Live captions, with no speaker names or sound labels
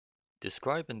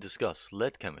Describe and discuss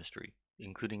lead chemistry,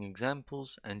 including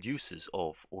examples and uses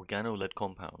of organolead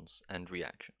compounds and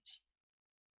reactions.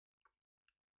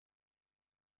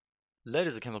 Lead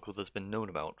is a chemical that's been known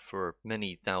about for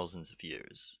many thousands of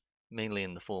years, mainly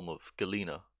in the form of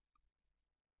galena.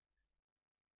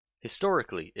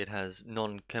 Historically, it has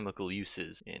non-chemical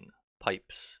uses in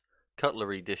pipes,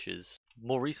 cutlery dishes.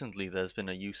 More recently, there's been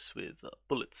a use with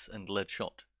bullets and lead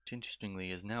shot, which interestingly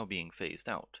is now being phased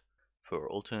out for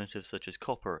alternatives such as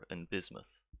copper and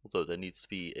bismuth, although there needs to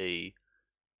be a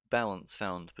balance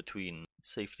found between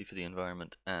safety for the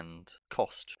environment and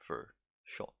cost for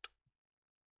shot.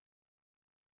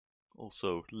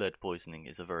 Also, lead poisoning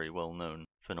is a very well-known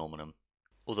phenomenon,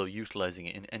 although utilizing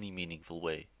it in any meaningful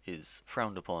way is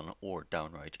frowned upon or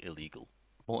downright illegal.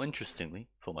 More interestingly,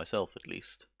 for myself at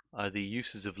least, are the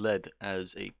uses of lead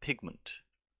as a pigment.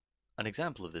 An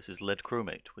example of this is lead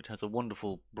chromate, which has a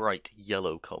wonderful bright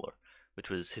yellow color, which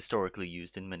was historically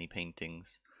used in many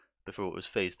paintings before it was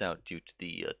phased out due to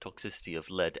the toxicity of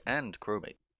lead and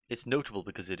chromate. It's notable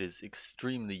because it is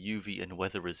extremely UV and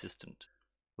weather resistant,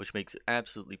 which makes it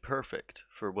absolutely perfect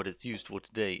for what it's used for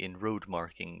today in road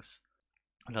markings.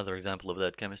 Another example of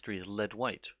lead chemistry is lead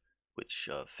white, which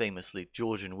famously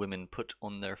Georgian women put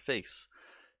on their face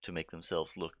to make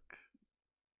themselves look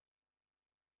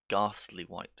ghastly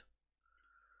white.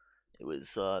 It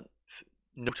was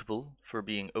notable for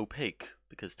being opaque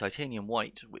because titanium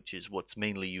white, which is what's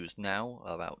mainly used now,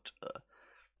 about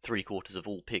 3/4 of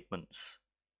all pigments,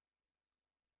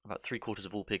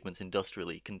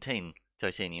 industrially contain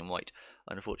titanium white.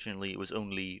 Unfortunately, it was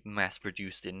only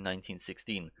mass-produced in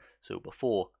 1916, so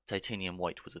before titanium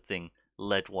white was a thing,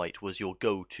 lead white was your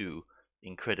go-to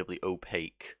incredibly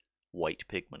opaque white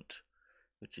pigment,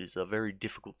 which is a very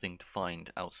difficult thing to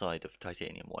find outside of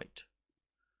titanium white.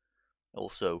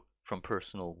 Also, from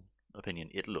personal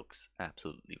opinion, it looks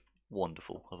absolutely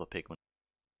wonderful of a pigment.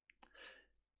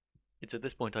 It's at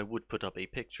this point I would put up a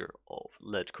picture of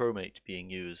lead chromate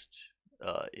being used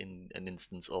in an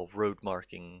instance of road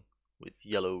marking with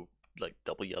yellow, like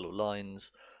double yellow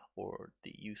lines, or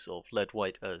the use of lead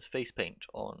white as face paint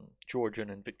on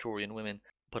Georgian and Victorian women.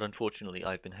 But unfortunately,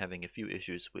 I've been having a few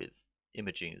issues with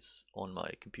images on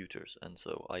my computers, and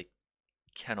so I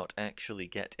cannot actually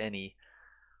get any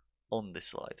on this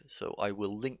slide. So I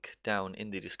will link down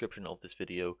in the description of this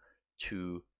video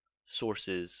to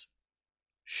sources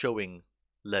showing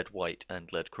lead white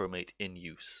and lead chromate in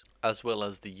use, as well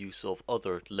as the use of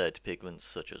other lead pigments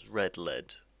such as red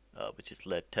lead, which is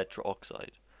lead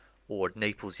tetraoxide, or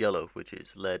Naples Yellow, which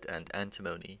is lead and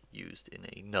antimony used in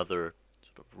another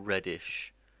sort of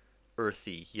reddish,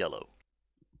 earthy yellow.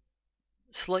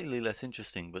 Slightly less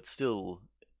interesting, but still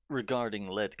regarding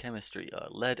lead chemistry,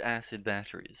 lead acid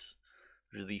batteries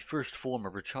are the first form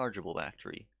of rechargeable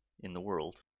battery in the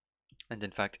world. And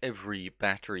in fact, every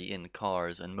battery in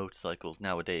cars and motorcycles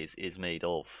nowadays is made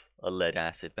of a lead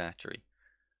acid battery.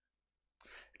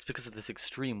 It's because of this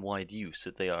extreme wide use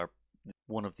that they are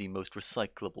one of the most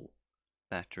recyclable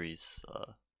batteries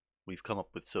we've come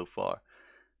up with so far,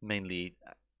 mainly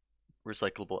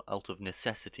recyclable out of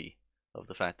necessity of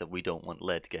the fact that we don't want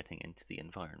lead getting into the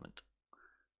environment.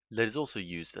 Lead is also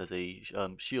used as a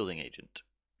shielding agent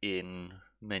in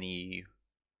many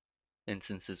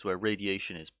instances where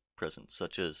radiation is present,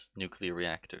 such as nuclear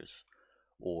reactors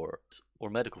or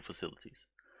medical facilities.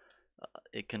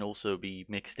 It can also be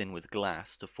mixed in with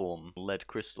glass to form lead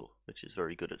crystal, which is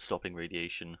very good at stopping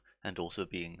radiation and also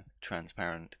being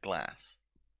transparent glass.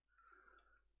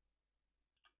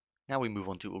 Now we move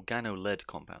on to organolead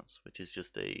compounds, which is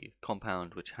just a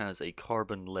compound which has a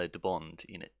carbon-lead bond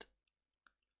in it.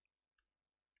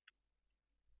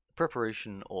 The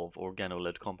preparation of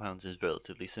organolead compounds is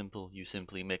relatively simple. You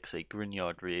simply mix a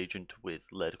Grignard reagent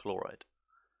with lead chloride.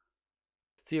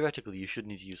 Theoretically, you should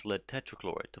need to use lead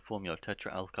tetrachloride to form your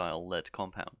tetraalkyl lead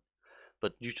compound,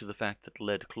 but due to the fact that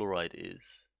lead tetrachloride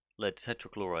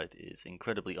is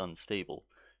incredibly unstable,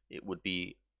 it would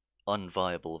be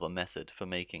unviable of a method for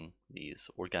making these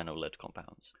organolead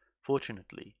compounds.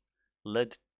 Fortunately,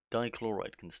 lead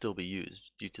dichloride can still be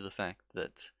used due to the fact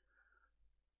that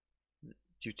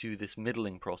due to this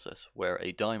middling process where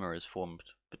a dimer is formed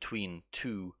between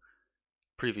two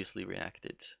previously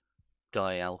reacted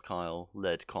dialkyl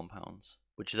lead compounds,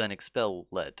 which then expel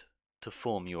lead to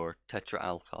form your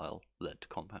tetraalkyl lead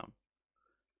compound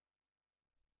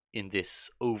in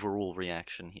this overall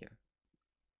reaction here.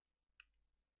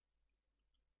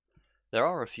 There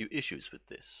are a few issues with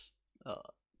this,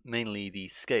 mainly the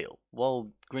scale.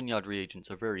 While Grignard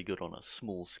reagents are very good on a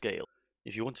small scale,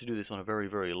 if you want to do this on a very,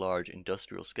 very large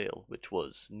industrial scale, which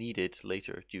was needed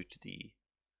later due to the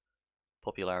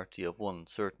popularity of one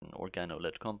certain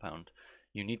organolead compound,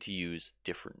 you need to use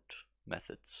different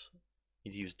methods.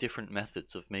 You need to use different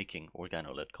methods of making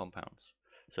organolead compounds,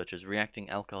 such as reacting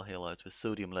alkyl halides with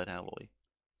sodium lead alloy,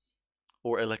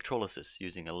 or electrolysis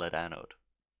using a lead anode.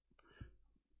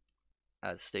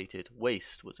 As stated,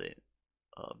 waste was a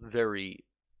very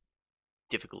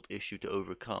difficult issue to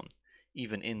overcome.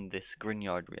 Even in this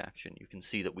Grignard reaction, you can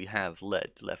see that we have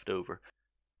lead left over,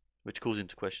 which calls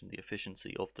into question the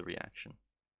efficiency of the reaction.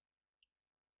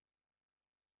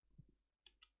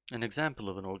 An example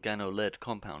of an organolead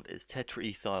compound is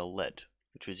tetraethyl lead,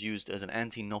 which was used as an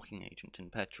anti-knocking agent in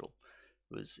petrol.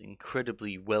 It was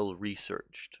incredibly well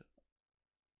researched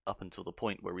up until the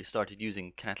point where we started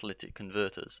using catalytic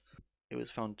converters. It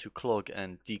was found to clog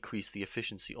and decrease the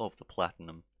efficiency of the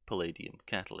platinum-palladium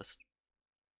catalyst.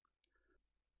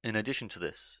 In addition to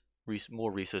this,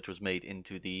 more research was made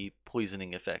into the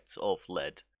poisoning effects of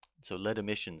lead, so lead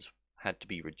emissions had to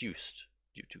be reduced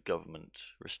due to government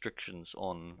restrictions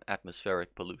on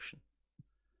atmospheric pollution.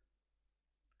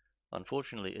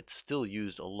 Unfortunately, it's still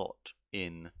used a lot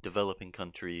in developing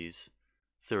countries,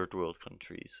 third world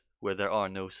countries, where there are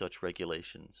no such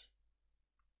regulations.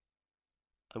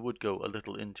 I would go a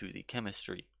little into the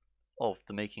chemistry of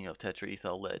the making of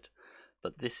tetraethyl lead,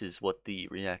 but this is what the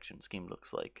reaction scheme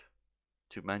looks like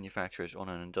to manufacture it on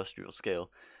an industrial scale,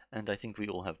 and I think we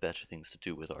all have better things to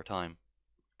do with our time.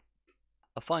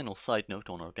 A final side note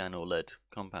on organolead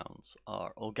compounds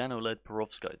are organolead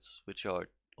perovskites, which are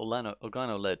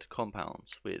organolead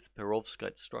compounds with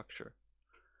perovskite structure.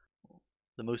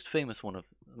 The most famous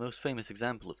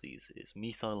example of these is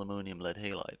methylammonium lead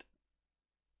halide.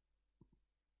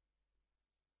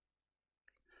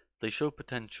 They show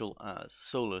potential as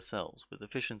solar cells with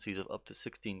efficiencies of up to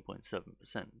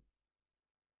 16.7%,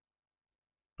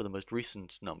 but the most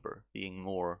recent number being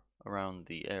more around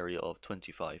the area of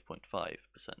 25.5%.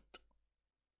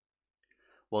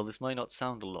 While this might not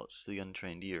sound a lot to the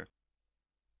untrained ear,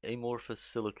 amorphous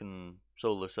silicon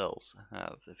solar cells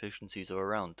have efficiencies of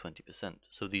around 20%,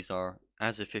 so these are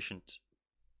as efficient.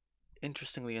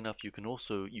 Interestingly enough, you can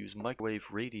also use microwave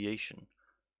radiation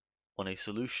on a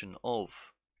solution of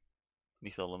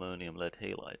methylammonium lead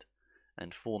halide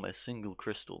and form a single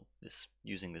crystal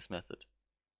using this method.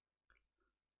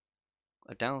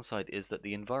 A downside is that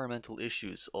the environmental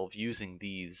issues of using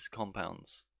these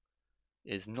compounds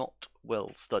is not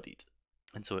well studied,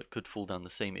 and so it could fall down the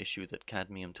same issue that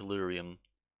cadmium tellurium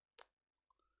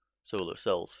solar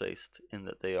cells faced, in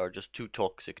that they are just too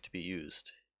toxic to be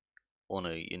used on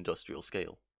an industrial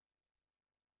scale.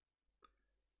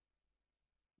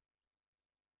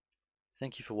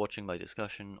 Thank you for watching my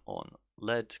discussion on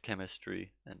lead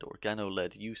chemistry and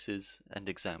organolead uses and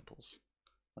examples.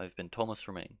 I've been Thomas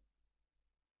Romain.